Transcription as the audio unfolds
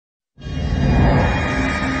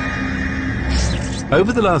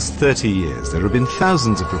Over the last 30 years, there have been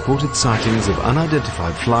thousands of reported sightings of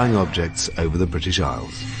unidentified flying objects over the British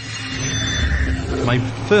Isles. My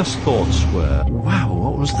first thoughts were, wow,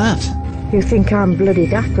 what was that? You think I'm bloody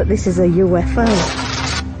daft, but this is a UFO.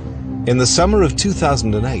 In the summer of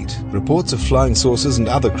 2008, reports of flying saucers and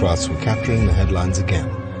other crafts were capturing the headlines again.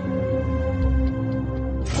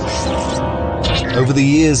 Over the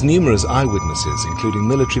years, numerous eyewitnesses, including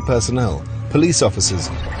military personnel, police officers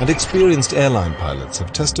and experienced airline pilots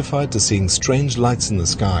have testified to seeing strange lights in the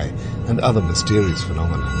sky and other mysterious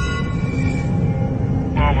phenomena.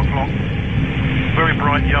 12 o'clock. Very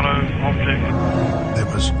bright yellow object.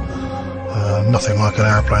 It was nothing like an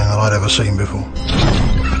airplane that I'd ever seen before.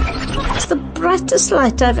 It's the brightest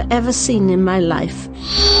light I've ever seen in my life.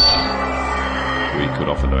 We could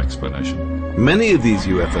offer no explanation. Many of these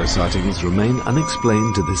UFO sightings remain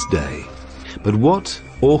unexplained to this day. But what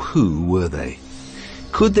or who were they?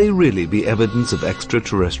 Could they really be evidence of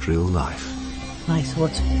extraterrestrial life? I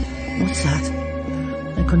thought, what's that?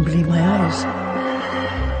 I couldn't believe my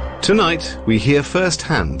eyes. Tonight, we hear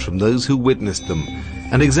firsthand from those who witnessed them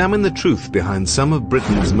and examine the truth behind some of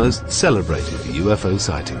Britain's most celebrated UFO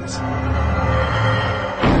sightings.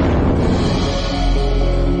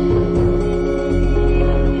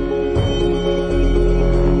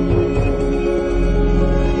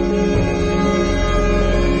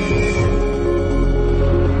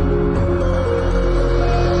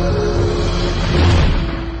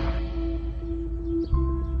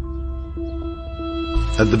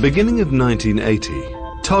 At the beginning of 1980,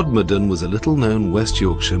 Todmorden was a little-known West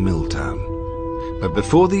Yorkshire mill town. But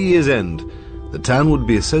before the year's end, the town would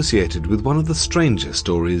be associated with one of the strangest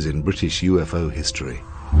stories in British UFO history.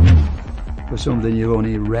 For something you've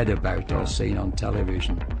only read about or seen on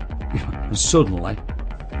television. And suddenly,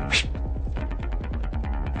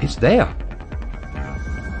 it's there.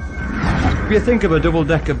 If you think of a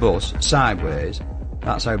double-decker bus sideways,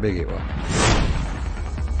 that's how big it was.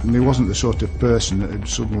 And he wasn't the sort of person that would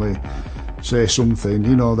suddenly say something,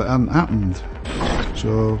 you know, that hadn't happened.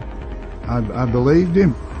 So I believed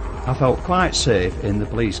him. I felt quite safe in the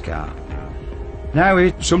police car. Now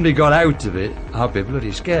if somebody got out of it, I'd be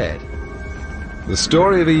bloody scared. The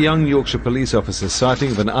story of a young Yorkshire police officer's sighting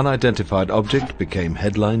of an unidentified object became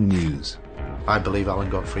headline news. I believe Alan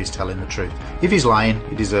Godfrey's telling the truth. If he's lying,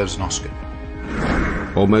 he deserves an Oscar.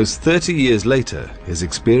 Almost 30 years later, his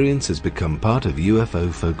experience has become part of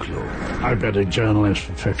UFO folklore. I've been a journalist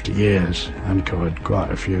for 50 years and covered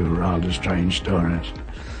quite a few rather strange stories.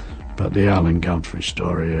 But the Alan Godfrey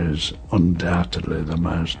story is undoubtedly the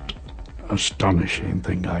most astonishing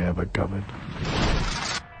thing I ever covered.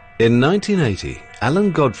 In 1980,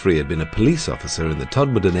 Alan Godfrey had been a police officer in the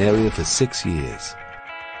Todmorden area for 6 years.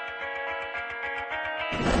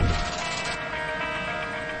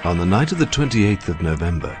 On the night of the 28th of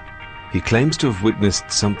November, he claims to have witnessed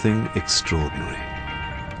something extraordinary.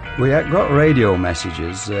 We got radio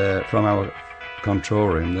messages from our control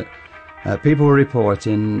room that people were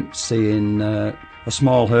reporting seeing a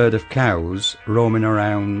small herd of cows roaming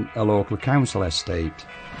around a local council estate.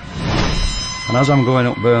 And as I'm going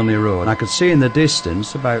up Burnley Road, I could see in the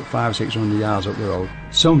distance, about 500-600 yards up the road,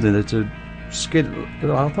 something that had skidded.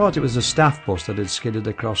 I thought it was a staff bus that had skidded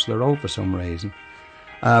across the road for some reason.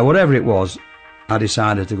 Whatever it was, I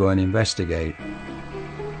decided to go and investigate.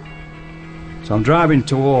 So I'm driving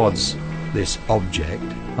towards this object,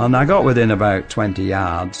 and I got within about 20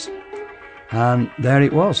 yards, and there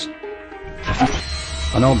it was.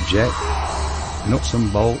 An object, nuts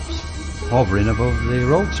and bolts, hovering above the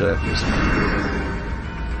road surface.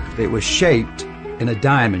 It was shaped in a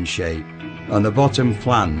diamond shape, and the bottom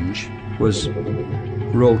flange was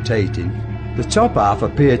rotating. The top half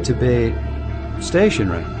appeared to be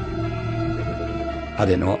stationary. I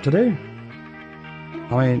didn't know what to do.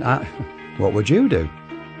 I mean, what would you do?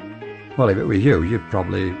 Well, if it were you, you'd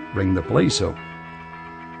probably ring the police up.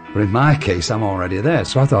 But in my case, I'm already there,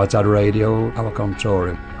 so I thought I'd radio our control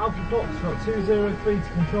room. Alpha Foxtrot 203 to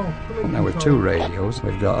control. Now with two radios,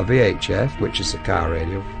 we've got a VHF, which is the car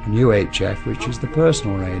radio, and UHF, which is the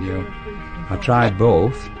personal radio. I tried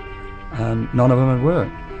both, and none of them had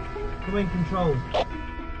worked. Come in, control.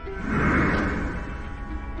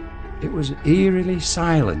 It was eerily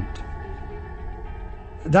silent.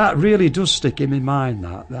 That really does stick in my mind,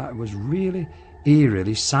 that was really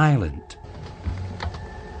eerily silent.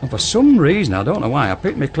 And for some reason, I don't know why, I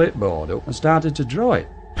picked my clipboard up and started to draw it.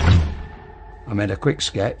 I made a quick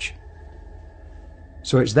sketch.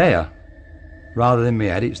 So it's there. Rather than my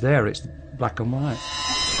head, it's there, it's black and white.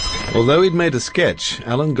 Although he'd made a sketch,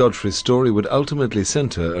 Alan Godfrey's story would ultimately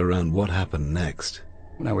centre around what happened next.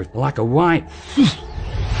 Now with black and white.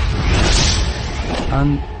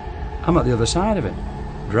 and I'm at the other side of it,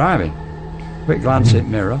 driving. Quick glance at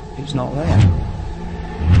mirror, it's not there.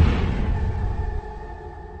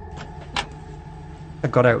 I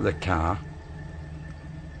got out of the car.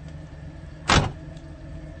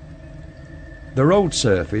 The road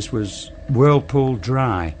surface was whirlpool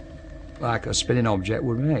dry, like a spinning object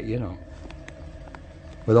would make, you know,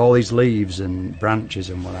 with all these leaves and branches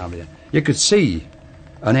and what have you. You could see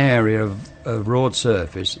an area of road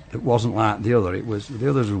surface that wasn't like the other. The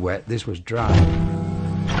others were wet, this was dry.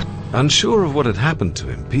 Unsure of what had happened to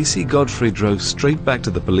him, PC Godfrey drove straight back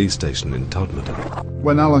to the police station in Todmorden.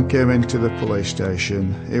 When Alan came into the police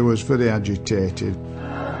station, he was very agitated.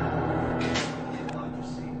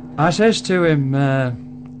 I says to him,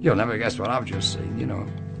 you'll never guess what I've just seen, you know.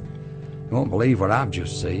 You won't believe what I've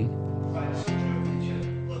just seen.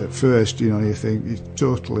 At first, you know, you think he's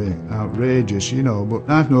totally outrageous, you know, but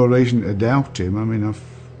I've no reason to doubt him. I mean,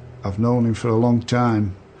 I've known him for a long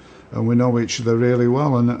time, and we know each other really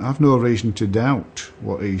well, and I've no reason to doubt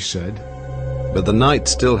what he said. But the night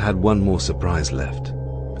still had one more surprise left.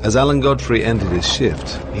 As Alan Godfrey ended his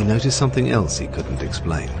shift, he noticed something else he couldn't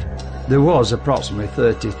explain. There was approximately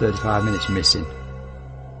 30-35 minutes missing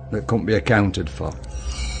that couldn't be accounted for.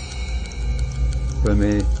 From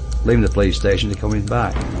me leaving the police station to coming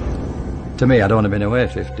back. To me, I'd only been away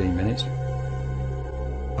 15 minutes.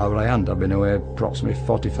 Over I hadn't, I'd been away approximately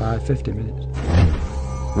 45-50 minutes.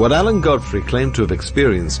 What Alan Godfrey claimed to have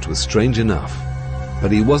experienced was strange enough,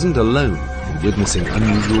 but he wasn't alone in witnessing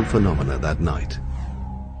unusual phenomena that night.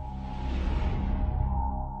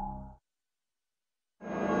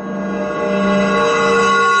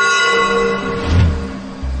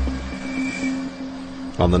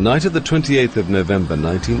 On the night of the 28th of November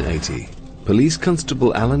 1980, Police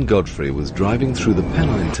Constable Alan Godfrey was driving through the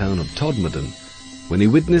Pennine town of Todmorden when he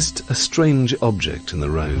witnessed a strange object in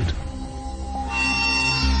the road.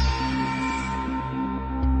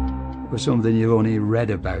 It was something you've only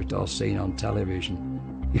read about or seen on television.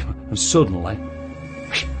 And suddenly,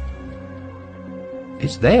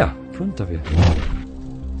 it's there in front of you.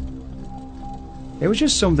 It was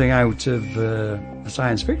just something out of a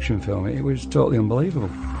science fiction film. It was totally unbelievable.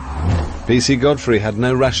 PC Godfrey had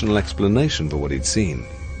no rational explanation for what he'd seen,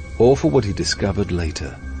 or for what he discovered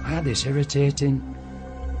later. I had this irritating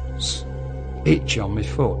itch on my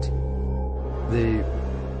foot. The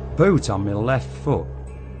boot on my left foot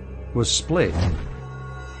was split.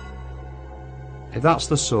 If that's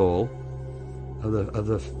the sole of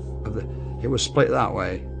the, it was split that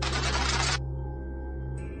way.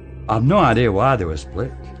 I've no idea why they were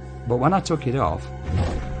split, but when I took it off,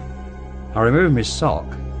 I removed my sock,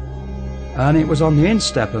 and it was on the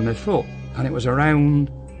instep of my foot, and it was a round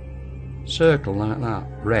circle like that,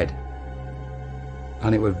 red.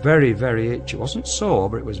 And it was very, very itchy. It wasn't sore,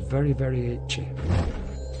 but it was very, very itchy.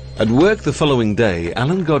 At work the following day,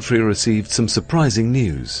 Alan Godfrey received some surprising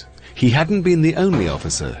news. He hadn't been the only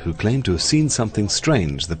officer who claimed to have seen something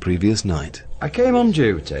strange the previous night. I came on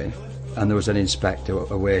duty, and there was an inspector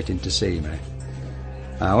waiting to see me.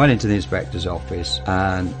 I went into the inspector's office,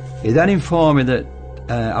 and he then informed me that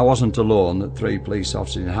I wasn't alone, that 3 police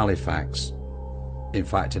officers in Halifax, in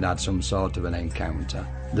fact, had some sort of an encounter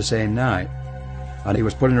the same night. And he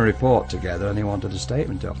was putting a report together, and he wanted a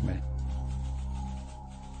statement off me.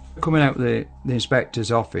 Coming out the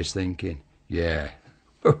inspector's office thinking, yeah,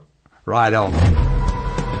 right on.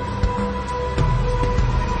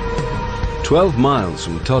 12 miles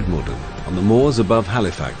from Todmorden, on the moors above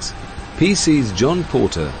Halifax, PC's John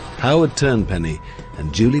Porter, Howard Turnpenny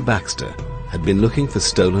and Julie Baxter had been looking for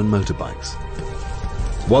stolen motorbikes.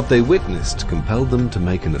 What they witnessed compelled them to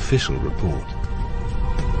make an official report.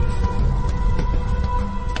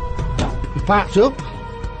 We parked up,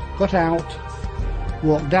 got out,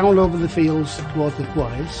 walked down over the fields towards the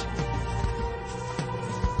quarries,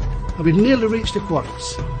 and we nearly reached the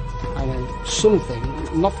quarries, and then something,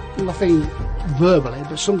 nothing verbally,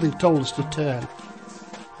 but something told us to turn,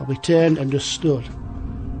 and we turned and just stood.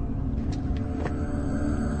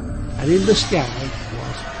 And in the sky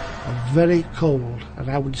was a very cold, and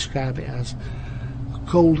I would describe it as a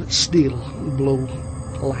cold steel blue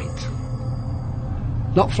light.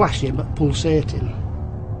 Not flashing, but pulsating.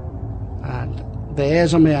 And the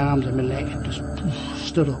hairs on my arms and my neck just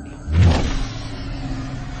stood up.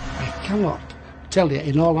 I cannot tell you,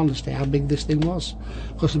 in all honesty, how big this thing was,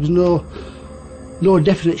 because there was no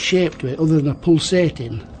definite shape to it other than a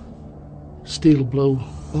pulsating steel blue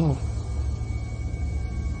ball.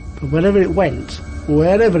 But wherever it went,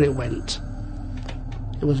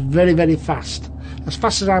 it was very, very fast. As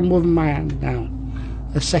fast as I'm moving my hand now.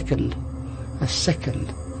 A second, a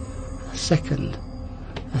second, a second,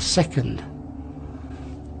 a second,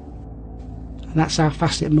 And that's how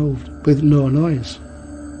fast it moved, with no noise.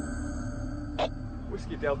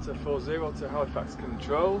 Whiskey Delta 40 to Halifax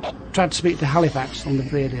Control. Tried to speak to Halifax on the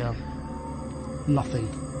radio. Nothing.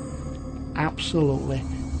 Absolutely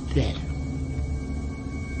dead.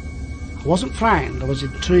 I wasn't frightened, I was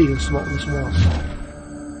intrigued as to what this was.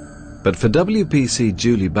 But for WPC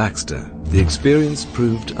Julie Baxter, the experience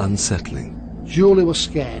proved unsettling. Julie was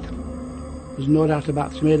scared. There's no doubt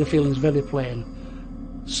about it. She made her feelings very plain.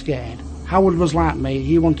 Scared. Howard was like me.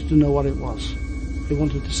 He wanted to know what it was. He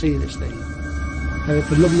wanted to see this thing. And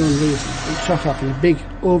for no known reason, it shot up in a big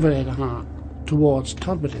overhead arc towards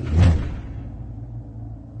Todmorden.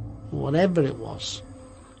 Whatever it was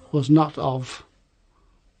not of...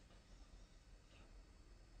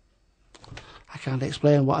 I can't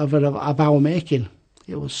explain whatever of our making.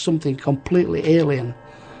 It was something completely alien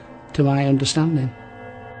to my understanding.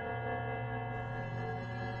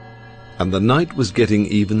 And the night was getting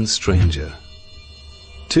even stranger.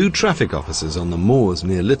 2 traffic officers on the moors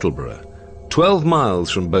near Littleborough, 12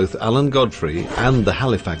 miles from both Alan Godfrey and the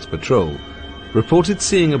Halifax patrol, reported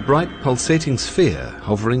seeing a bright pulsating sphere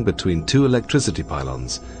hovering between 2 electricity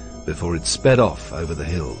pylons before it sped off over the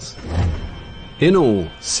hills. In all,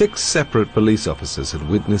 6 separate police officers had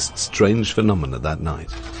witnessed strange phenomena that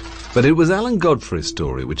night. But it was Alan Godfrey's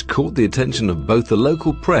story which caught the attention of both the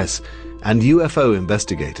local press and UFO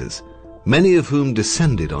investigators, many of whom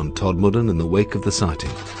descended on Todmorden in the wake of the sighting.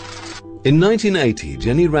 In 1980,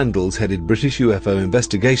 Jenny Randalls headed British UFO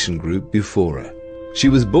investigation group Bufora. She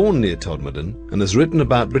was born near Todmorden and has written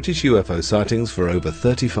about British UFO sightings for over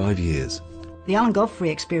 35 years. The Alan Godfrey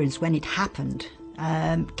experience, when it happened,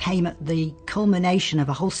 came at the culmination of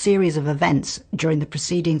a whole series of events during the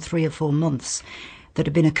preceding 3 or 4 months that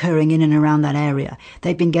had been occurring in and around that area.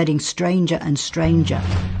 They'd been getting stranger and stranger.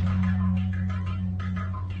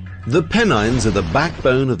 The Pennines are the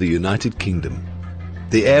backbone of the United Kingdom.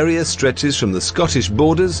 The area stretches from the Scottish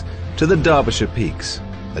borders to the Derbyshire Peaks,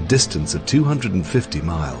 a distance of 250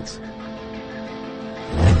 miles.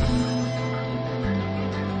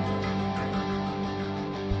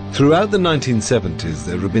 Throughout the 1970s,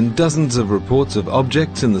 there have been dozens of reports of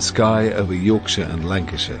objects in the sky over Yorkshire and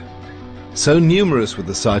Lancashire. So numerous were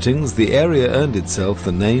the sightings, the area earned itself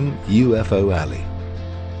the name UFO Alley.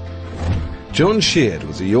 John Sheard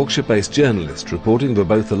was a Yorkshire-based journalist reporting for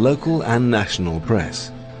both the local and national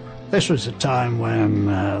press. This was a time when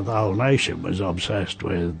the whole nation was obsessed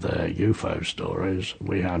with UFO stories.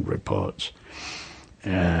 We had reports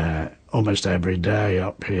almost every day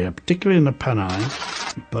up here, particularly in the Pennines,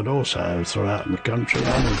 but also throughout the country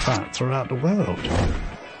and in fact throughout the world.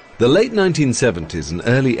 The late 1970s and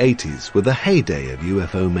early 80s were the heyday of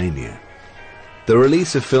UFO mania. The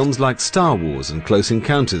release of films like Star Wars and Close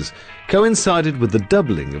Encounters coincided with the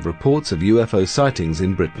doubling of reports of UFO sightings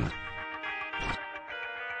in Britain.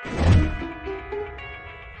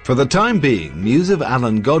 For the time being, news of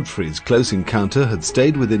Alan Godfrey's close encounter had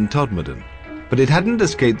stayed within Todmorden, but it hadn't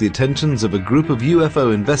escaped the attentions of a group of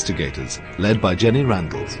UFO investigators led by Jenny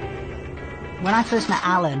Randalls. When I first met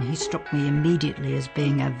Alan, he struck me immediately as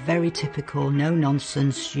being a very typical,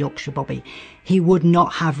 no-nonsense Yorkshire bobby. He would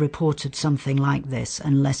not have reported something like this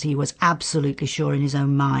unless he was absolutely sure in his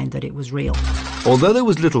own mind that it was real. Although there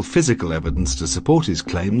was little physical evidence to support his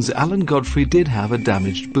claims, Alan Godfrey did have a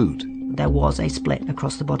damaged boot. There was a split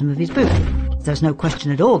across the bottom of his boot. There's no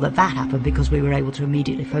question at all that that happened because we were able to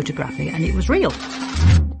immediately photograph it and it was real.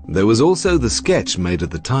 There was also the sketch made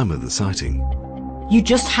at the time of the sighting. You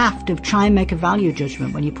just have to try and make a value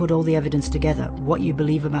judgment when you put all the evidence together, what you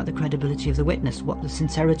believe about the credibility of the witness, what the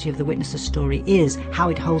sincerity of the witness's story is, how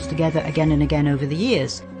it holds together again and again over the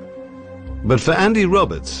years. But for Andy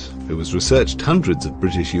Roberts, who has researched hundreds of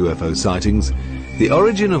British UFO sightings, the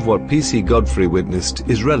origin of what PC Godfrey witnessed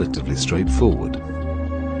is relatively straightforward.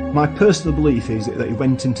 My personal belief is that he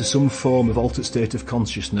went into some form of altered state of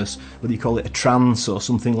consciousness, whether you call it a trance or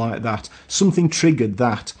something like that. Something triggered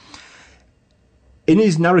that. In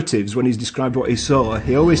his narratives, when he's described what he saw,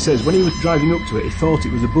 he always says when he was driving up to it, he thought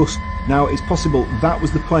it was a bus. Now, it's possible that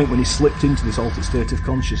was the point when he slipped into this altered state of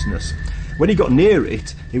consciousness. When he got near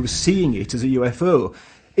it, he was seeing it as a UFO.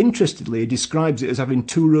 Interestingly, he describes it as having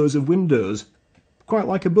 2 rows of windows, quite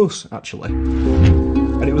like a bus, actually.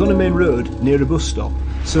 And it was on a main road near a bus stop.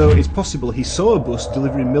 So it's possible he saw a bus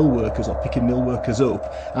delivering mill workers or picking mill workers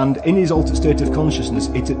up, and in his altered state of consciousness,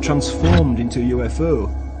 it had transformed into a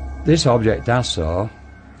UFO. This object I saw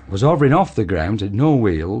was hovering off the ground, had no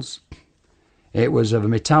wheels. It was of a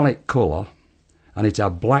metallic colour and it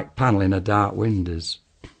had black panelling and dark windows.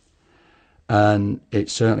 And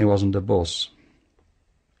it certainly wasn't a bus.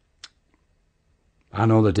 I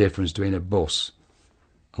know the difference between a bus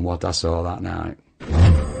and what I saw that night.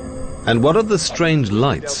 And what of the strange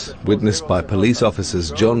lights witnessed by police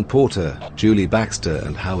officers John Porter, Julie Baxter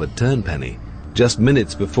and Howard Turnpenny just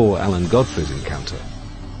minutes before Alan Godfrey's encounter?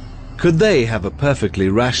 Could they have a perfectly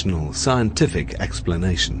rational, scientific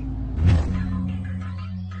explanation?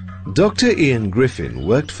 Dr. Ian Griffin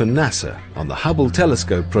worked for NASA on the Hubble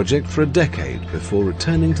telescope project for a decade before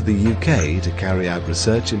returning to the UK to carry out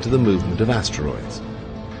research into the movement of asteroids.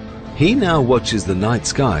 He now watches the night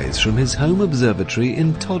skies from his home observatory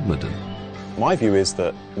in Todmorden. My view is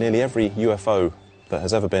that nearly every UFO that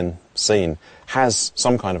has ever been seen has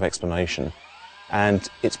some kind of explanation, and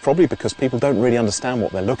it's probably because people don't really understand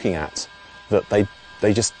what they're looking at that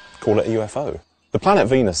they just call it a UFO. The planet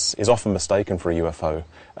Venus is often mistaken for a UFO.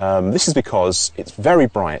 This is because it's very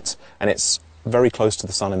bright and it's very close to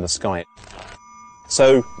the sun in the sky.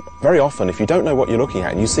 So very often, if you don't know what you're looking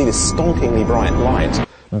at and you see this stonkingly bright light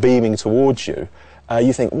beaming towards you,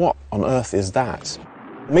 you think, what on earth is that?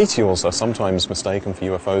 Meteors are sometimes mistaken for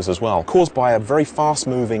UFOs as well, caused by a very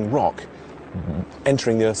fast-moving rock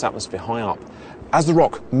entering the Earth's atmosphere high up. As the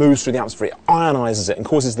rock moves through the atmosphere, it ionises it and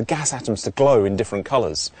causes the gas atoms to glow in different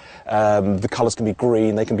colours. The colours can be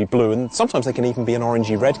green, they can be blue, and sometimes they can even be an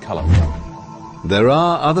orangey red colour. There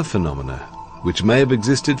are other phenomena which may have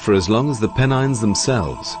existed for as long as the Pennines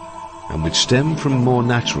themselves, and which stem from more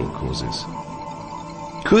natural causes.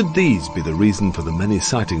 Could these be the reason for the many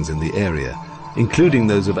sightings in the area, including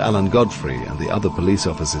those of Alan Godfrey and the other police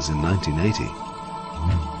officers in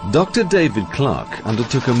 1980? Dr. David Clark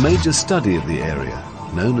undertook a major study of the area,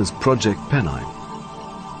 known as Project Pennine.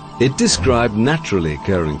 It described naturally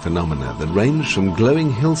occurring phenomena that ranged from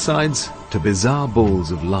glowing hillsides to bizarre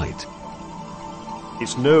balls of light.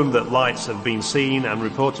 It's known that lights have been seen and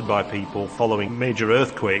reported by people following major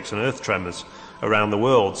earthquakes and earth tremors around the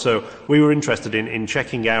world. So we were interested in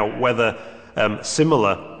checking out whether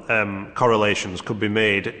similar correlations could be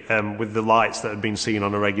made with the lights that had been seen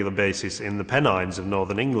on a regular basis in the Pennines of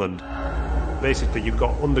northern England. Basically, you've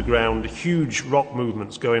got underground huge rock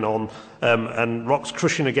movements going on and rocks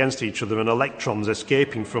crushing against each other and electrons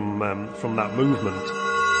escaping from that movement.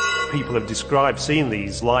 People have described seeing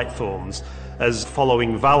these light forms as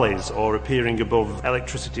following valleys or appearing above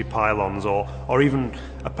electricity pylons or even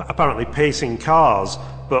apparently pacing cars.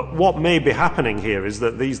 But what may be happening here is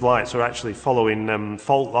that these lights are actually following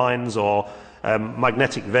fault lines or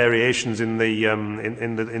magnetic variations in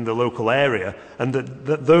the local area, and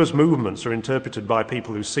that those movements are interpreted by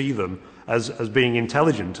people who see them as being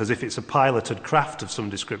intelligent, as if it's a piloted craft of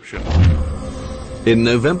some description. In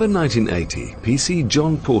November 1980, PC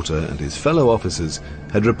John Porter and his fellow officers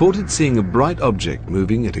had reported seeing a bright object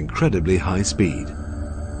moving at incredibly high speed.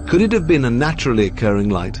 Could it have been a naturally occurring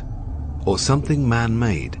light, or something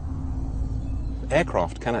man-made?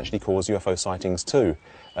 Aircraft can actually cause UFO sightings too.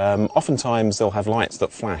 Oftentimes they'll have lights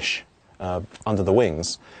that flash under the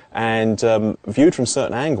wings, and viewed from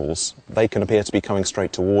certain angles they can appear to be coming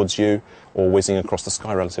straight towards you or whizzing across the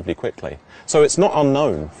sky relatively quickly. So it's not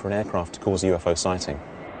unknown for an aircraft to cause a UFO sighting.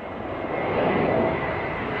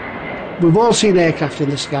 We've all seen aircraft in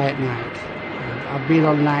the sky at night. I've been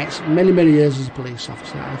on nights many years as a police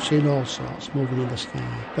officer. I've seen all sorts moving in the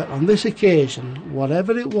sky. But on this occasion,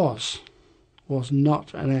 whatever it was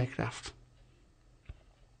not an aircraft.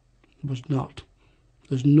 It was not.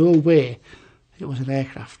 There's no way it was an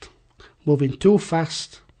aircraft. Moving too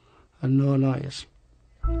fast and no noise.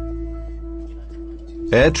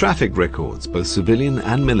 Air traffic records, both civilian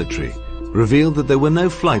and military, revealed that there were no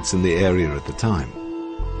flights in the area at the time.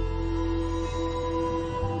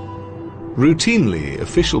 Routinely,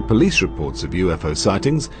 official police reports of UFO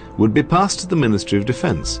sightings would be passed to the Ministry of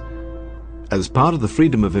Defence. As part of the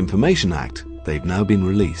Freedom of Information Act, they've now been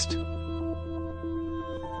released.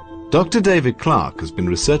 Dr. David Clark has been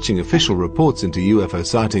researching official reports into UFO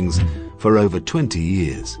sightings for over 20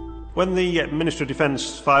 years. When the Ministry of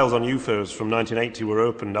Defence files on UFOs from 1980 were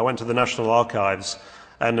opened, I went to the National Archives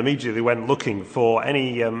and immediately went looking for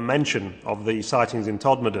any mention of the sightings in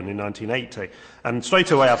Todmorden in 1980. And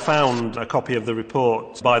straight away I found a copy of the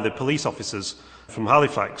report by the police officers from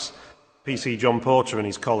Halifax, PC John Porter and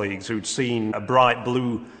his colleagues, who'd seen a bright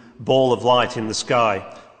blue ball of light in the sky.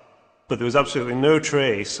 But there was absolutely no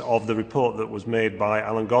trace of the report that was made by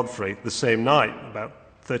Alan Godfrey the same night, about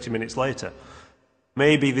 30 minutes later.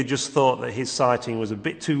 Maybe they just thought that his sighting was a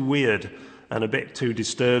bit too weird and a bit too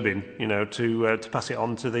disturbing, you know, to pass it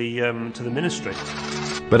on to the ministry.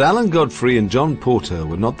 But Alan Godfrey and John Porter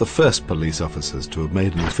were not the first police officers to have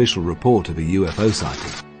made an official report of a UFO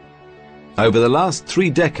sighting. Over the last 3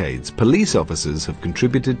 decades, police officers have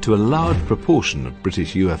contributed to a large proportion of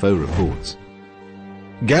British UFO reports.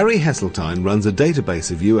 Gary Heseltine runs a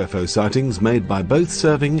database of UFO sightings made by both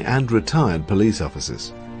serving and retired police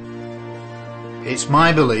officers. It's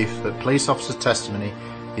my belief that police officers' testimony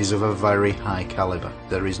is of a very high calibre.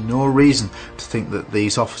 There is no reason to think that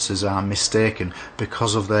these officers are mistaken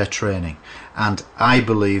because of their training, and I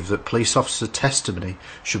believe that police officer testimony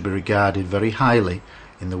should be regarded very highly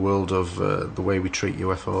in the world of the way we treat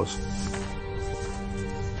UFOs.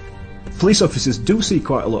 Police officers do see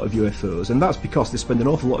quite a lot of UFOs, and that's because they spend an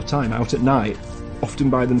awful lot of time out at night,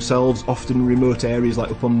 often by themselves, often in remote areas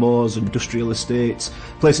like up on moors, industrial estates,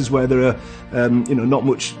 places where there are not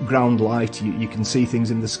much ground light. You can see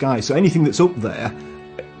things in the sky, so anything that's up there,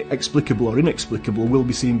 explicable or inexplicable, will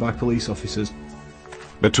be seen by police officers.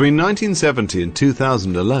 Between 1970 and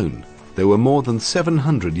 2000 alone, there were more than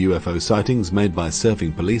 700 UFO sightings made by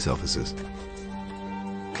serving police officers.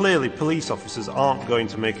 Clearly, police officers aren't going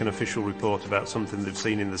to make an official report about something they've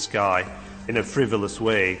seen in the sky in a frivolous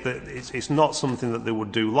way. It's not something that they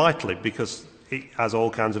would do lightly, because it has all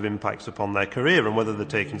kinds of impacts upon their career and whether they're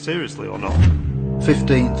taken seriously or not.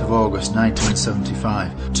 15th of August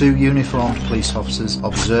 1975, 2 uniformed police officers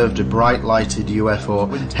observed a bright lighted UFO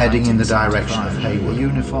heading in the direction of Hayward. A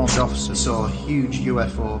uniformed officer saw a huge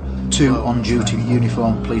UFO. 2 on-duty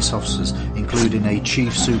uniformed police officers, including a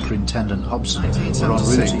Chief Superintendent Hobson, were on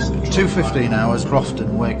route 2:15 hours,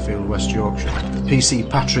 Crofton, Wakefield, West Yorkshire. PC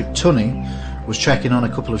Patrick Tunney was checking on a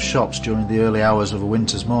couple of shops during the early hours of a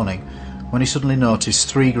winter's morning when he suddenly noticed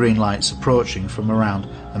 3 green lights approaching from around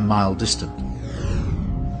a mile distant.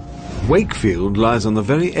 Wakefield lies on the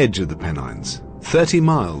very edge of the Pennines, 30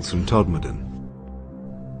 miles from Todmorden.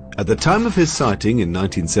 At the time of his sighting in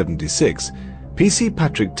 1976, PC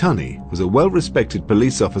Patrick Tunney was a well-respected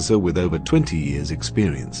police officer with over 20 years'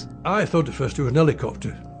 experience. I thought at first it was an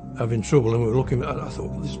helicopter having trouble, and we were looking at it. I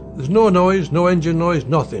thought, there's no noise, no engine noise,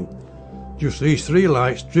 nothing. Just these 3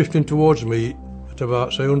 lights drifting towards me at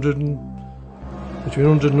about, say, between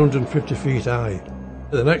 100 and 150 feet high.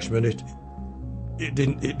 The next minute, it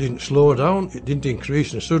didn't slow down, it didn't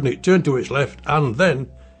increase, and suddenly it turned to its left, and then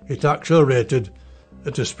it accelerated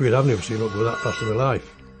at a speed I've never seen up with that fast in my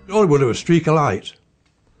life. All it was a streak of light,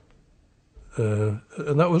 and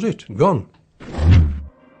that was it, gone.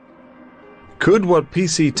 Could what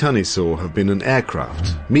PC Tunney saw have been an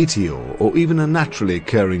aircraft, meteor, or even a naturally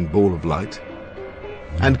occurring ball of light?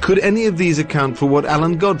 And could any of these account for what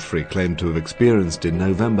Alan Godfrey claimed to have experienced in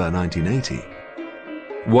November 1980?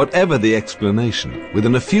 Whatever the explanation,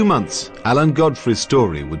 within a few months, Alan Godfrey's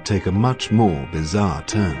story would take a much more bizarre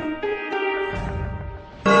turn.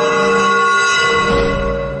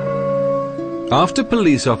 After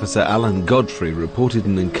police officer Alan Godfrey reported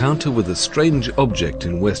an encounter with a strange object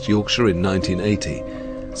in West Yorkshire in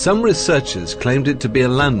 1980, some researchers claimed it to be a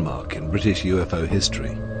landmark in British UFO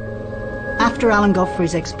history. After Alan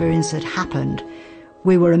Godfrey's experience had happened,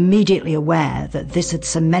 we were immediately aware that this had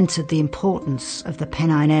cemented the importance of the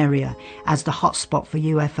Pennine area as the hotspot for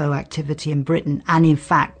UFO activity in Britain, and in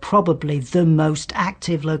fact probably the most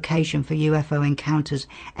active location for UFO encounters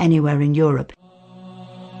anywhere in Europe.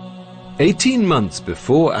 18 months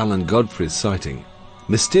before Alan Godfrey's sighting,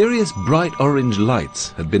 mysterious bright orange lights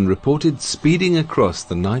had been reported speeding across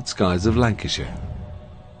the night skies of Lancashire.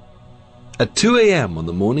 At 2 a.m. on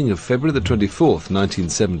the morning of February the 24th,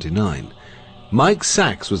 1979, Mike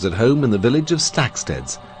Sachs was at home in the village of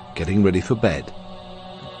Stacksteads, getting ready for bed.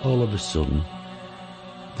 All of a sudden,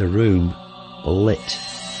 the room lit.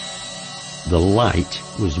 The light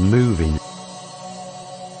was moving.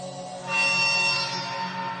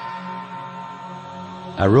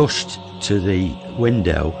 I rushed to the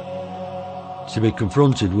window to be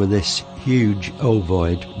confronted with this huge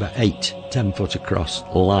ovoid, about 8-10 foot across,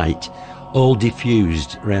 light, all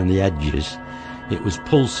diffused around the edges. It was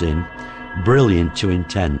pulsing, brilliant to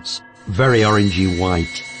intense, very orangey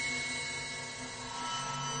white.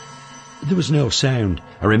 There was no sound.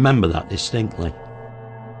 I remember that distinctly.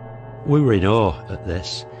 We were in awe at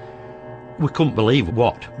this. We couldn't believe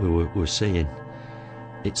what we were seeing.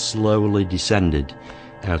 It slowly descended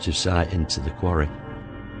out of sight into the quarry.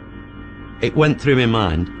 It went through my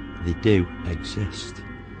mind, they do exist.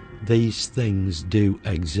 These things do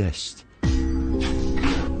exist.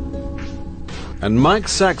 And Mike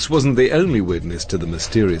Sachs wasn't the only witness to the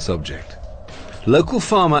mysterious object. Local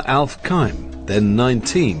farmer Alf Kime, then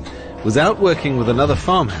 19, was out working with another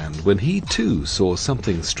farmhand when he too saw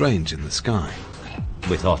something strange in the sky.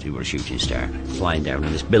 We thought it was a shooting star flying down,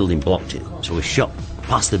 and this building blocked it, so we shot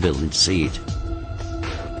past the building to see it.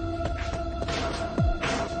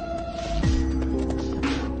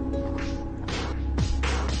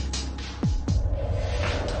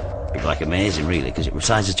 Like amazing, really, because it was the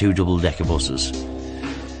size of 2 double-decker buses.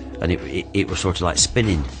 and it was sort of like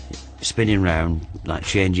spinning round, like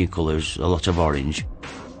changing colours, a lot of orange.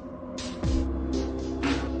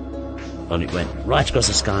 And it went right across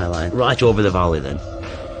the skyline, right over the valley then.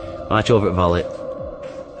 Right over the valley.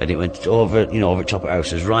 And it went over, you know, over top of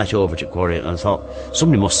houses, right over to quarry. And I thought,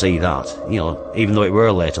 somebody must see that. You know, even though it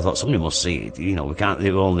were late, I thought somebody must see it. You know, we can't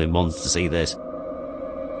leave only months to see this.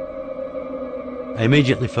 I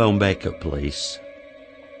immediately phoned Baker Police,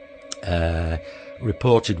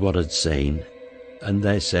 reported what I'd seen, and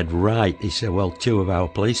they said, right, he said, well, 2 of our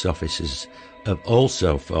police officers have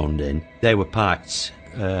also phoned in. They were parked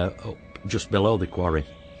just below the quarry,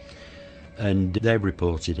 and they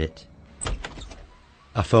reported it.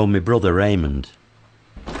 I phoned my brother Raymond.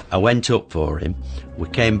 I went up for him. We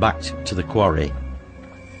came back to the quarry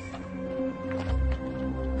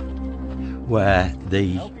where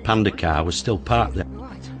the Panda car was still parked there.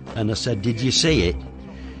 And I said, did you see it?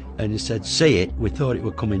 And he said, see it? We thought it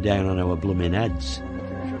were coming down on our blooming heads.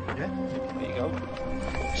 There you go.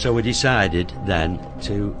 So we decided then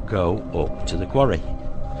to go up to the quarry.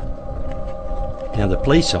 Now the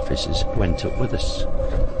police officers went up with us.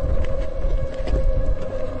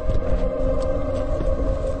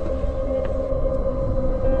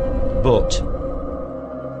 But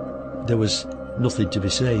there was nothing to be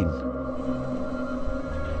seen.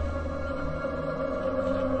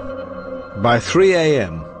 By 3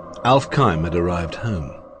 a.m, Alf Kime had arrived home.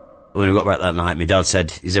 When we got back that night, my dad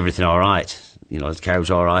said, is everything all right? You know, the cow's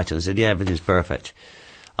all right? And I said, yeah, everything's perfect.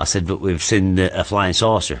 I said, but we've seen a flying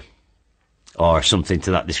saucer or something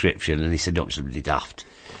to that description. And he said, don't, somebody daft.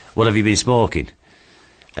 What have you been smoking?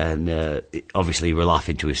 And obviously he was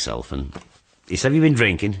laughing to himself. And he said, have you been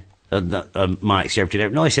drinking? And Mike shouted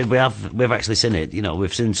out, no, he said, we've actually seen it. You know,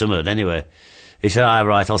 we've seen some of it anyway. He said, all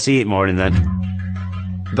right, I'll see you morning then.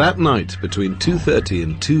 That night, between 2:30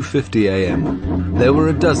 and 2:50 a.m, there were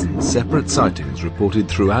a dozen separate sightings reported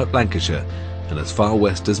throughout Lancashire and as far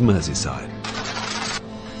west as Merseyside.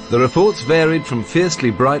 The reports varied from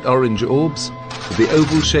fiercely bright orange orbs to the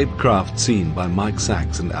oval-shaped craft seen by Mike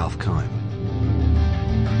Sachs and Alf Kime.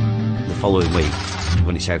 The following week,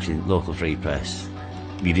 when it's out in local free press,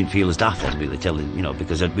 you didn't feel as daft as we were telling, you know,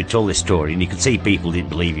 because we told this story and you could see people didn't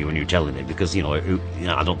believe you when you were telling it, because, you know,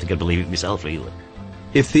 I don't think I'd believe it myself, really.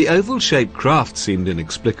 If the oval-shaped craft seemed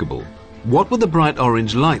inexplicable, what were the bright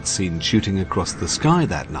orange lights seen shooting across the sky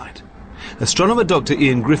that night? Astronomer Dr.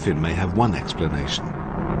 Ian Griffin may have one explanation.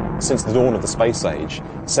 Since the dawn of the space age,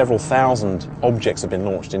 several thousand objects have been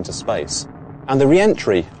launched into space. And the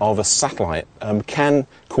re-entry of a satellite can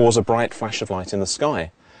cause a bright flash of light in the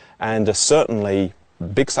sky. And certainly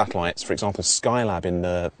big satellites, for example Skylab in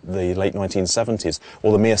the late 1970s,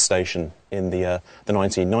 or the Mir station in the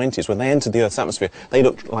 1990s, when they entered the Earth's atmosphere, they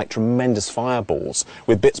looked like tremendous fireballs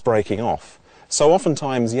with bits breaking off. So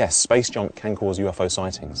oftentimes, yes, space junk can cause UFO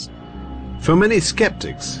sightings. For many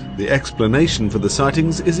skeptics, the explanation for the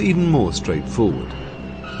sightings is even more straightforward.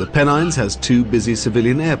 The Pennines has 2 busy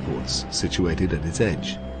civilian airports situated at its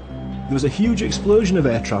edge. There was a huge explosion of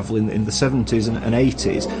air travel in the 70s and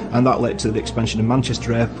 80s, and that led to the expansion of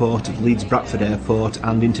Manchester Airport, of Leeds Bradford Airport,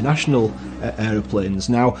 and international aeroplanes.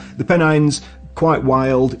 Now, the Pennines, quite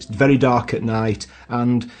wild, it's very dark at night,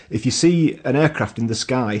 and if you see an aircraft in the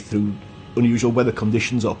sky through unusual weather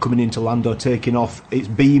conditions or coming into land or taking off, its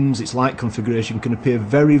beams, its light configuration can appear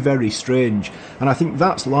very, very strange. And I think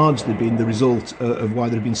that's largely been the result of why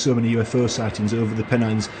there have been so many UFO sightings over the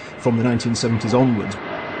Pennines from the 1970s onwards.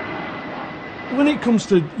 When it comes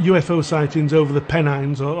to UFO sightings over the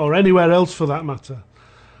Pennines, or anywhere else for that matter,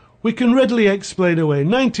 we can readily explain away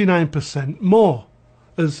 99% more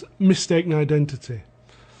as mistaken identity.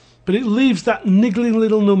 But it leaves that niggling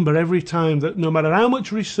little number every time that no matter how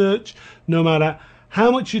much research, no matter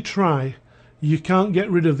how much you try, you can't get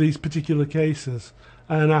rid of these particular cases.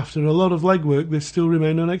 And after a lot of legwork, they still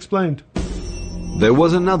remain unexplained. There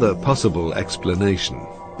was another possible explanation,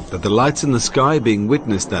 that the lights in the sky being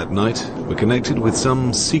witnessed that night were connected with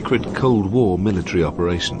some secret Cold War military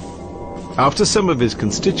operation. After some of his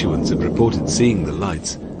constituents had reported seeing the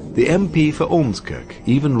lights, the MP for Ormskirk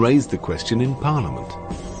even raised the question in Parliament.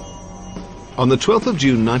 On the 12th of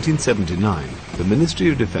June 1979, the Ministry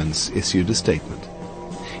of Defence issued a statement.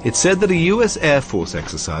 It said that a US Air Force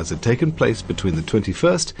exercise had taken place between the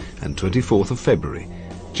 21st and 24th of February,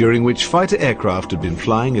 during which fighter aircraft had been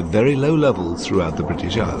flying at very low levels throughout the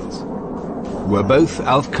British Isles. Were both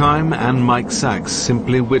Alf Kime and Mike Sachs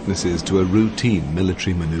simply witnesses to a routine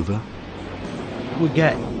military manoeuvre? We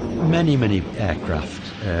get many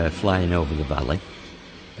aircraft flying over the valley,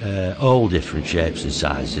 all different shapes and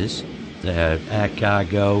sizes, air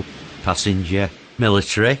cargo, passenger,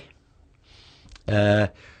 military.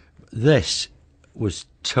 This was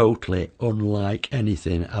totally unlike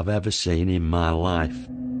anything I've ever seen in my life.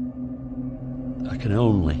 I can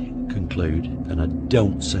only conclude, and I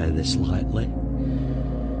don't say this lightly,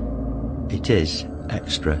 it is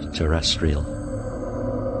extraterrestrial.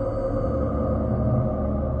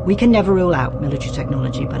 We can never rule out military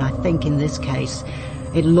technology, but I think in this case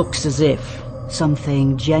it looks as if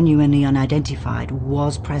something genuinely unidentified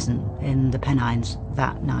was present in the Pennines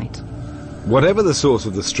that night. Whatever the source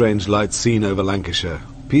of the strange lights seen over Lancashire,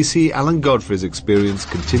 PC Alan Godfrey's experience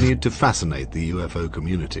continued to fascinate the UFO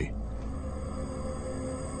community.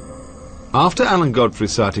 After Alan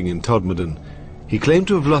Godfrey's sighting in Todmorden, he claimed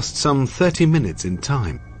to have lost some 30 minutes in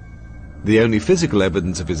time. The only physical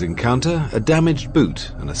evidence of his encounter, a damaged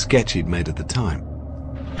boot and a sketch he'd made at the time.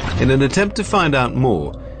 In an attempt to find out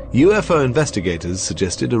more, UFO investigators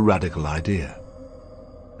suggested a radical idea.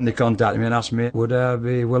 And they contacted me and asked me, would I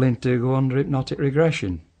be willing to go under hypnotic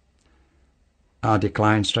regression? I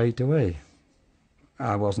declined straight away.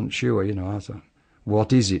 I wasn't sure, you know. I thought,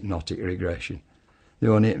 what is hypnotic regression?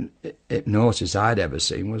 The only hypnosis I'd ever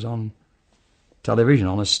seen was on television,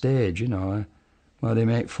 on a stage, you know, where they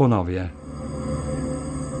make fun of you.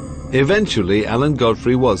 Eventually, Alan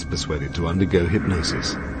Godfrey was persuaded to undergo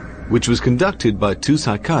hypnosis, which was conducted by two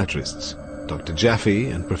psychiatrists, Dr. Jaffe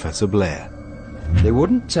and Professor Blair. They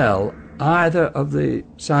wouldn't tell either of the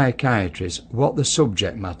psychiatrists what the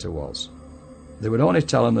subject matter was. They would only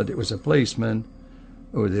tell them that it was a policeman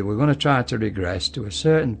who they were going to try to regress to a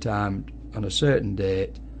certain time on a certain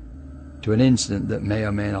date to an incident that may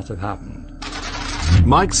or may not have happened.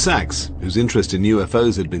 Mike Sachs, whose interest in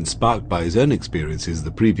UFOs had been sparked by his own experiences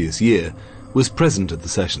the previous year, was present at the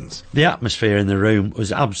sessions. The atmosphere in the room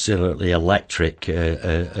was absolutely electric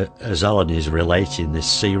as Alan is relating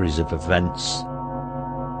this series of events.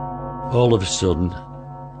 All of a sudden,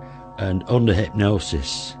 and under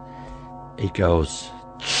hypnosis, he goes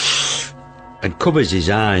and covers his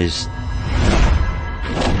eyes.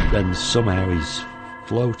 Then somehow he's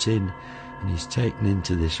floating and he's taken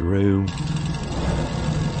into this room.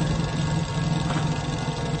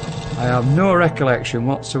 I have no recollection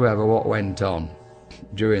whatsoever what went on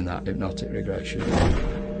during that hypnotic regression.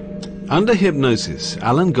 Under hypnosis,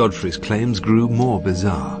 Alan Godfrey's claims grew more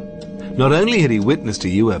bizarre. Not only had he witnessed a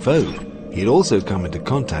UFO, he had also come into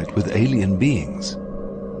contact with alien beings.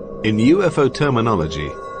 In UFO terminology,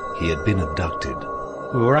 he had been abducted.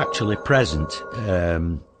 We were actually present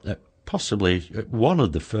at possibly one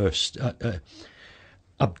of the first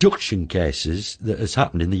abduction cases that has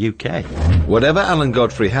happened in the UK. Whatever Alan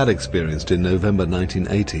Godfrey had experienced in November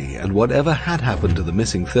 1980, and whatever had happened to the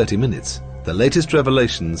missing 30 minutes, the latest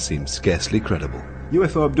revelations seem scarcely credible.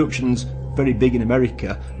 UFO abductions, very big in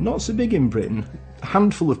America, not so big in Britain. A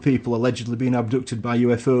handful of people allegedly being abducted by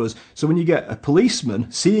UFOs. So when you get a policeman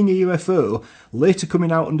seeing a UFO, later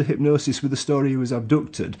coming out under hypnosis with a story he was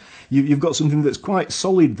abducted, you've got something that's quite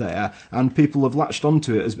solid there, and people have latched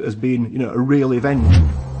onto it as being, you know, a real event.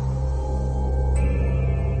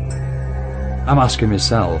 I'm asking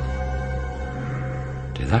myself,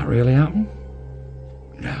 did that really happen?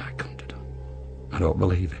 No, I couldn't have done. I don't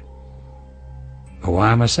believe it. But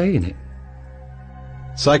why am I saying it?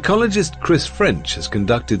 Psychologist Chris French has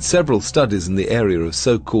conducted several studies in the area of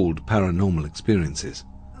so-called paranormal experiences.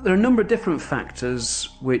 There are a number of different factors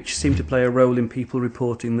which seem to play a role in people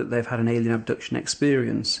reporting that they've had an alien abduction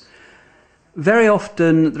experience. Very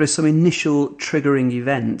often there is some initial triggering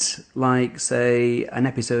event, like, say, an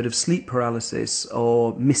episode of sleep paralysis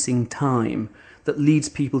or missing time, that leads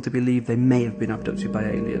people to believe they may have been abducted by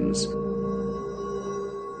aliens.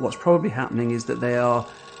 What's probably happening is that they are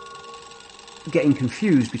getting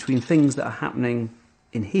confused between things that are happening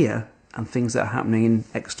in here and things that are happening in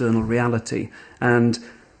external reality. And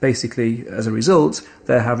basically, as a result,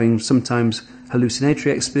 they're having sometimes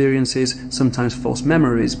hallucinatory experiences, sometimes false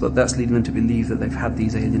memories, but that's leading them to believe that they've had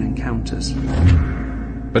these alien encounters.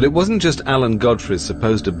 But it wasn't just Alan Godfrey's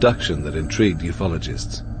supposed abduction that intrigued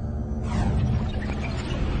ufologists.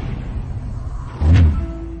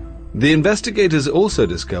 The investigators also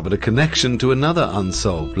discovered a connection to another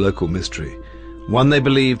unsolved local mystery, one they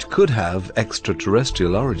believed could have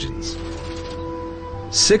extraterrestrial origins.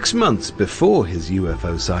 6 months before his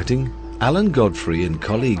UFO sighting, Alan Godfrey and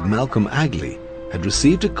colleague Malcolm Agley had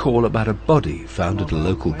received a call about a body found at a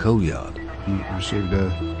local coal yard. He received a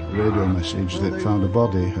radio message that found a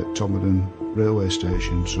body at Todmorden railway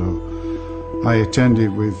station, so I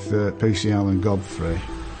attended with PC Alan Godfrey.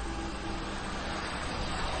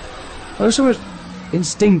 Also,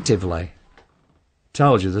 instinctively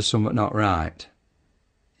tells you there's something not right.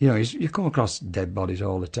 You know, you come across dead bodies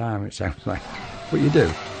all the time, it sounds like, but you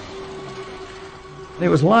do. It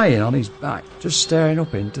was lying on his back, just staring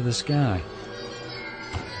up into the sky.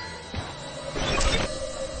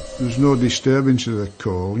 There's no disturbance of the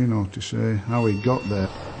call, you know, to say how he got there.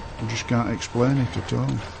 You just can't explain it at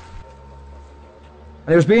all.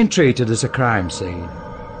 It was being treated as a crime scene.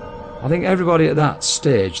 I think everybody at that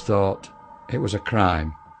stage thought it was a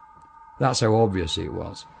crime. That's how obvious it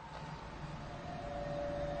was.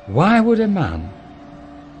 Why would a man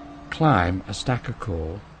climb a stack of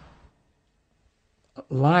coal,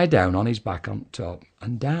 lie down on his back on top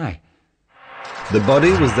and die? The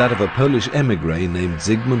body was that of a Polish émigré named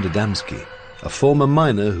Zygmunt Adamski, a former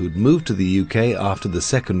miner who'd moved to the UK after the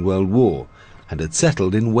Second World War and had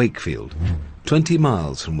settled in Wakefield, 20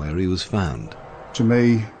 miles from where he was found. To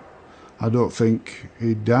me, I don't think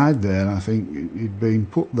he'd died there. I think he'd been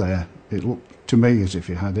put there. It looked to me as if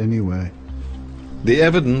he had anyway. The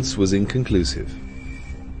evidence was inconclusive.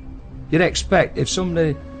 You'd expect if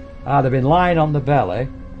somebody had been lying on the belly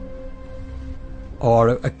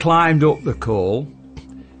or climbed up the coal,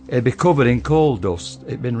 it'd be covered in coal dust.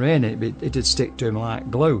 It'd been raining, it'd stick to him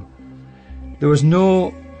like glue. There was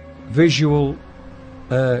no visual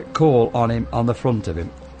coal on him, on the front of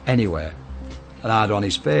him, anywhere. And either on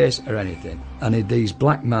his face or anything. And he had these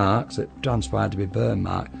black marks that transpired to be burn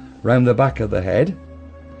marks round the back of the head.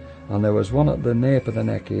 And there was one at the nape of the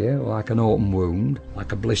neck here, like an open wound,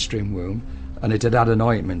 like a blistering wound, and it had had an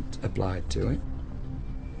ointment applied to it.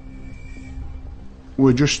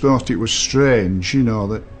 We just thought it was strange, you know,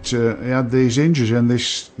 that he had these injuries and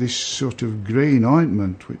this sort of green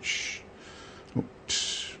ointment, which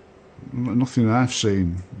looked nothing I've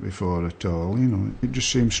seen before at all, you know. It just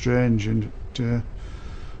seemed strange and a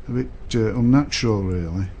bit unnatural,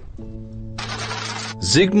 really.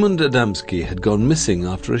 Zygmunt Adamski had gone missing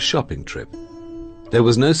after a shopping trip. There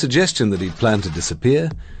was no suggestion that he'd planned to disappear,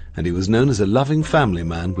 and he was known as a loving family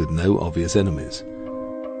man with no obvious enemies.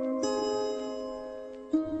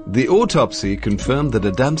 The autopsy confirmed that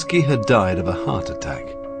Adamski had died of a heart attack.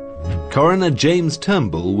 Coroner James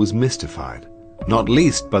Turnbull was mystified, not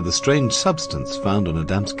least by the strange substance found on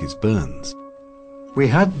Adamski's burns. We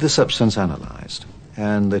had the substance analysed,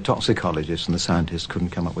 and the toxicologists and the scientists couldn't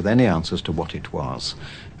come up with any answers to what it was.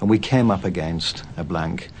 And we came up against a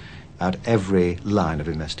blank at every line of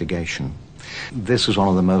investigation. This was one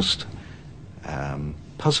of the most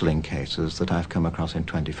puzzling cases that I've come across in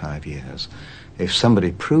 25 years. If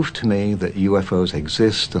somebody proved to me that UFOs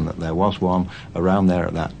exist and that there was one around there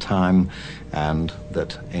at that time and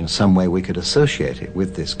that in some way we could associate it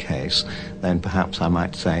with this case, then perhaps I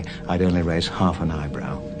might say I'd only raise half an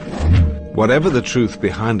eyebrow. Whatever the truth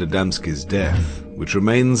behind Adamski's death, which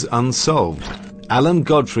remains unsolved, Alan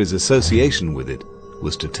Godfrey's association with it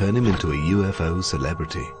was to turn him into a UFO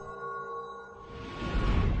celebrity.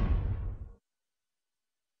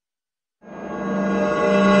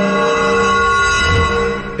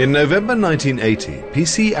 In November 1980,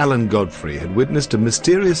 PC Alan Godfrey had witnessed a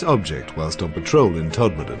mysterious object whilst on patrol in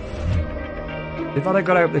Todmorden. If I'd have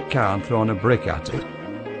got out the car and thrown a brick at it,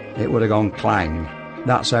 it would have gone clang.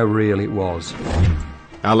 That's how real it was.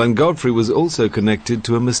 Alan Godfrey was also connected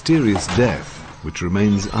to a mysterious death, which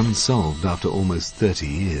remains unsolved after almost 30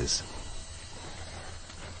 years.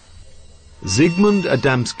 Zygmunt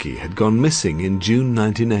Adamski had gone missing in June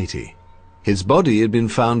 1980. His body had been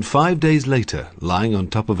found 5 days later, lying on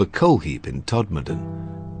top of a coal heap in Todmorden.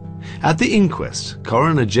 At the inquest,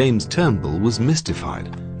 Coroner James Turnbull was mystified,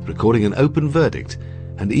 recording an open verdict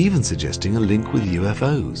and even suggesting a link with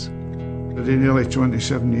UFOs. I did nearly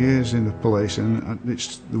 27 years in the police, and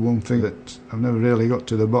it's the one thing that I've never really got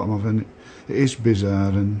to the bottom of, and it is bizarre,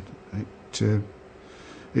 and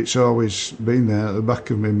it's always been there at the back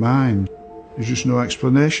of my mind. There's just no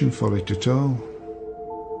explanation for it at all.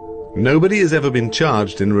 Nobody has ever been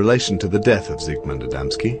charged in relation to the death of Zygmunt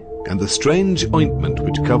Adamski, and the strange ointment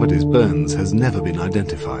which covered his burns has never been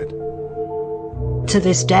identified. To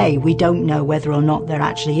this day, we don't know whether or not there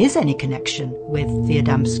actually is any connection with the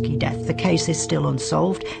Adamski death. The case is still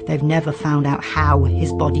unsolved. They've never found out how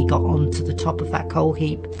his body got onto the top of that coal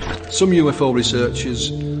heap. Some UFO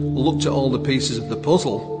researchers looked at all the pieces of the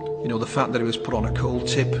puzzle. You know, the fact that he was put on a coal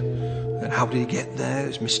tip, and how did he get there?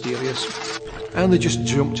 It's mysterious. And they just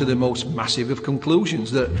jumped to the most massive of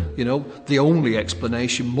conclusions that, you know, the only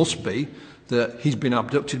explanation must be that he's been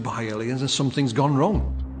abducted by aliens and something's gone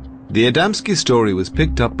wrong. The Adamski story was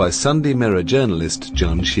picked up by Sunday Mirror journalist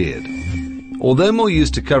John Sheard. Although more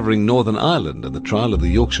used to covering Northern Ireland and the trial of the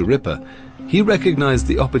Yorkshire Ripper, he recognised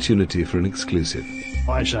the opportunity for an exclusive.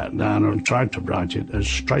 I sat down and tried to write it as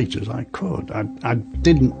straight as I could. I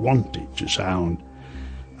didn't want it to sound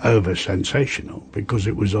over-sensational because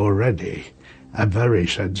it was already a very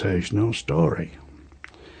sensational story.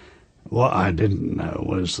 What I didn't know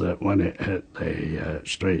was that when it hit the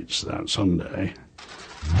streets that Sunday,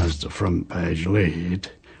 as the front page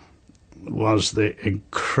lead, was the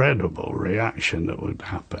incredible reaction that would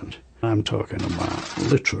happen. I'm talking about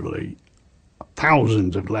literally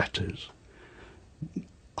thousands of letters,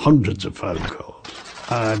 hundreds of phone calls.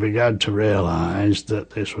 I began to realise that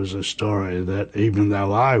this was a story that, even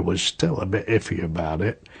though I was still a bit iffy about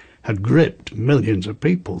it, had gripped millions of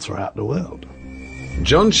people throughout the world.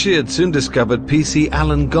 John Sheard soon discovered PC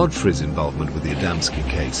Alan Godfrey's involvement with the Adamski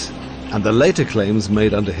case, and the later claims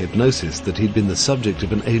made under hypnosis that he'd been the subject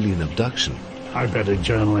of an alien abduction. I've been a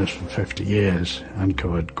journalist for 50 years and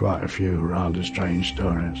covered quite a few rather strange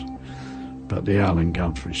stories, but the Alan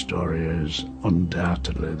Godfrey story is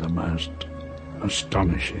undoubtedly the most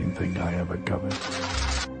astonishing thing I ever covered.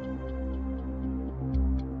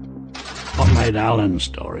 What made Alan's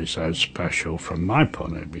story so special from my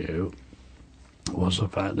point of view was the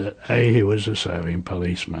fact that A, he was a serving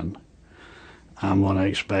policeman, and one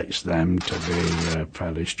expects them to be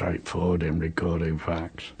fairly straightforward in recording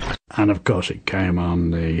facts. And of course it came on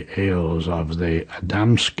the heels of the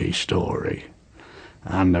Adamski story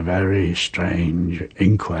and a very strange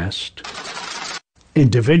inquest.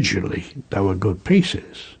 Individually, they were good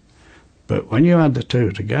pieces, but when you add the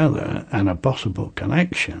two together and a possible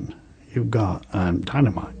connection, you've got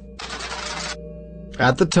dynamite.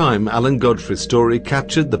 At the time, Alan Godfrey's story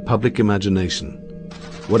captured the public imagination.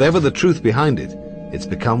 Whatever the truth behind it, it's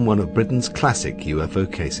become one of Britain's classic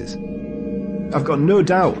UFO cases. I've got no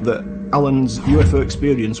doubt that Alan's UFO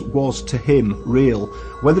experience was to him real.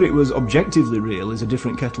 Whether it was objectively real is a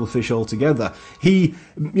different kettle of fish altogether. We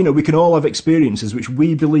can all have experiences which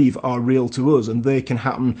we believe are real to us, and they can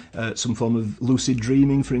happen some form of lucid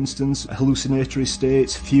dreaming, for instance, hallucinatory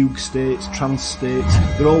states, fugue states, trance states.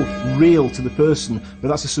 They're all real to the person, but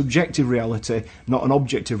that's a subjective reality, not an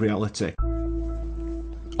objective reality.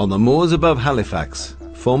 On the moors above Halifax,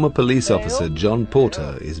 former police officer John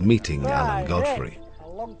Porter is meeting Alan Godfrey.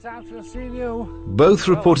 Long time since I've seen you. Both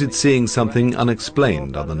reported seeing something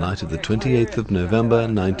unexplained on the night of the 28th of November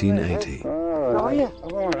 1980. How are you?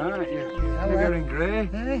 I'm all right. You're getting grey.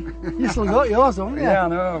 Hey, you still got yours, haven't you? Yeah, I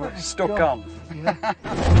know, but it's stuck on. Yeah.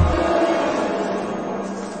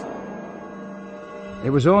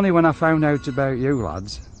 It was only when I found out about you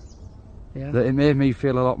lads that it made me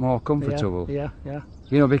feel a lot more comfortable. Yeah.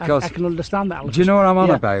 You know, because... I can understand that. Do you know what I'm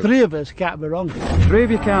on about? Three of us can't be wrong. Three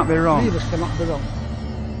of you can't be wrong. Three of us cannot be wrong.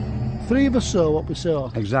 Three of us saw what we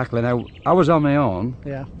saw. Exactly. Now, I was on my own.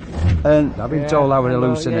 Yeah. And I've been told I would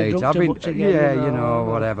hallucinate. I've been,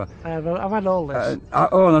 whatever. I've had all this.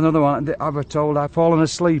 And another one, I was told I'd fallen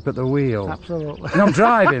asleep at the wheel. Absolutely. And I'm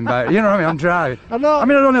driving, but you know what I mean? I'm driving. I know. I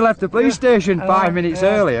mean, I'd only left the police station 5 minutes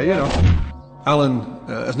earlier, you know. Alan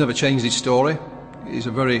has never changed his story. He's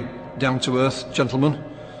a very down-to-earth gentleman,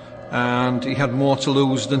 and he had more to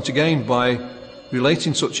lose than to gain by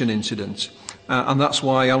relating such an incident. And that's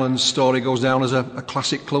why Alan's story goes down as a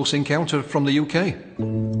classic close encounter from the UK.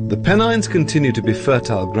 The Pennines continue to be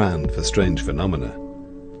fertile ground for strange phenomena.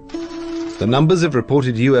 The numbers of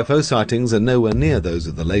reported UFO sightings are nowhere near those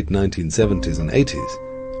of the late 1970s and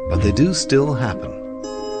 80s, but they do still happen.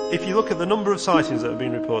 If you look at the number of sightings that have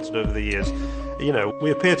been reported over the years, you know,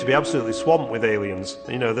 we appear to be absolutely swamped with aliens.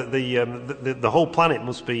 You know, that the whole planet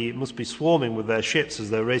must be swarming with their ships as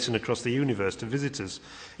they're racing across the universe to visit us.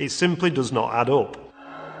 It simply does not add up.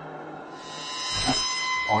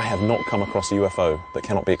 I have not come across a UFO that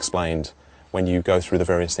cannot be explained when you go through the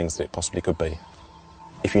various things that it possibly could be.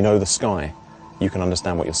 If you know the sky, you can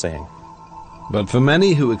understand what you're seeing. But for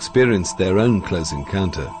many who experienced their own close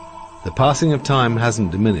encounter, the passing of time hasn't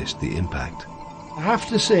diminished the impact. I have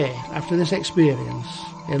to say, after this experience,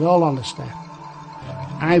 in all honesty,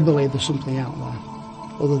 I believe there's something out there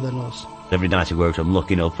other than us. Every night I work, I'm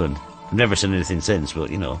looking up, and I've never seen anything since, but,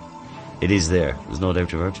 you know, it is there. There's no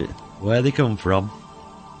doubt about it. Where they come from,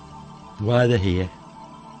 why they're here,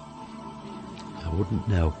 I wouldn't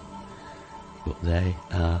know, but they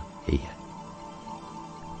are here.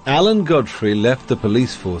 Alan Godfrey left the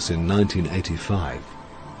police force in 1985.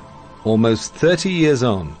 Almost 30 years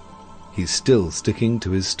on, he's still sticking to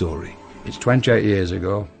his story. It's 28 years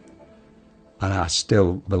ago, and I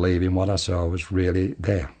still believe in what I saw was really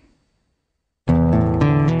there.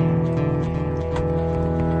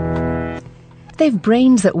 They've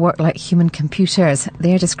brains that work like human computers.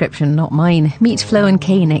 Their description, not mine. Meet Flo and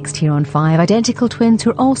Kay next here on 5. Identical twins who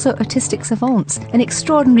are also artistic savants and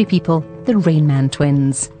extraordinary people, the Rain Man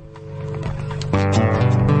twins.